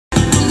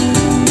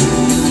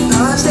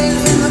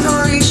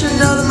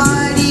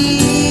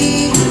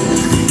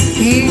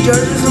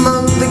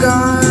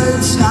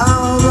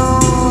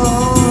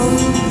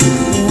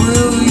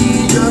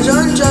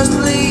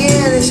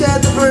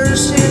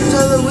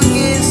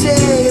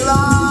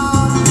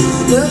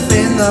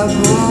The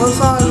poor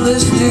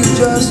fatherless do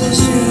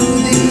justice to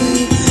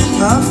thee.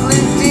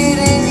 Afflicted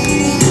and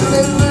needy,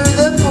 deliver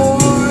the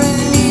poor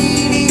and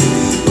needy.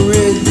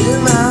 Rid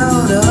them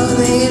out of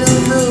the hand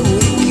of the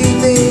wicked,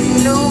 they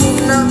know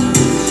not.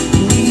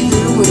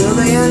 Neither will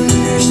they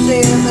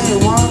understand, they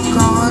walk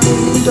on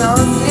in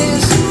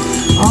darkness.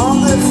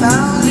 All the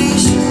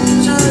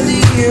foundations of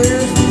the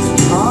earth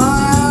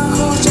are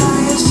outcoached, I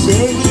have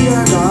said, ye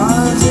are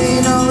gods,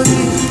 and all of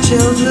you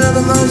children of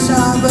the Most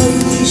High, but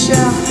ye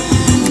shall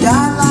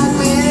die like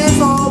men and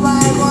fall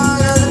like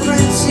one of the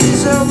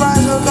princes.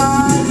 Arise, O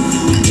God,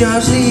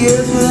 judge the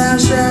earth, for thou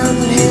shalt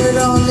inherit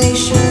all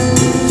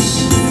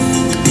nations.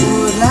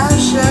 For thou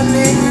shalt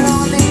inherit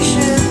all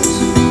nations.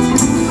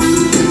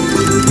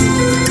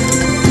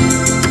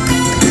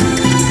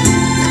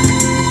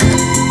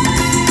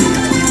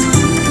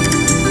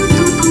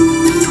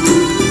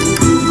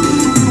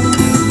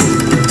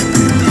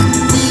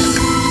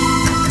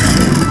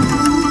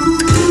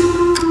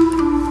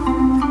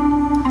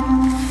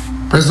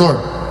 Praise the Lord.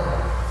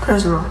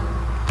 Praise the Lord.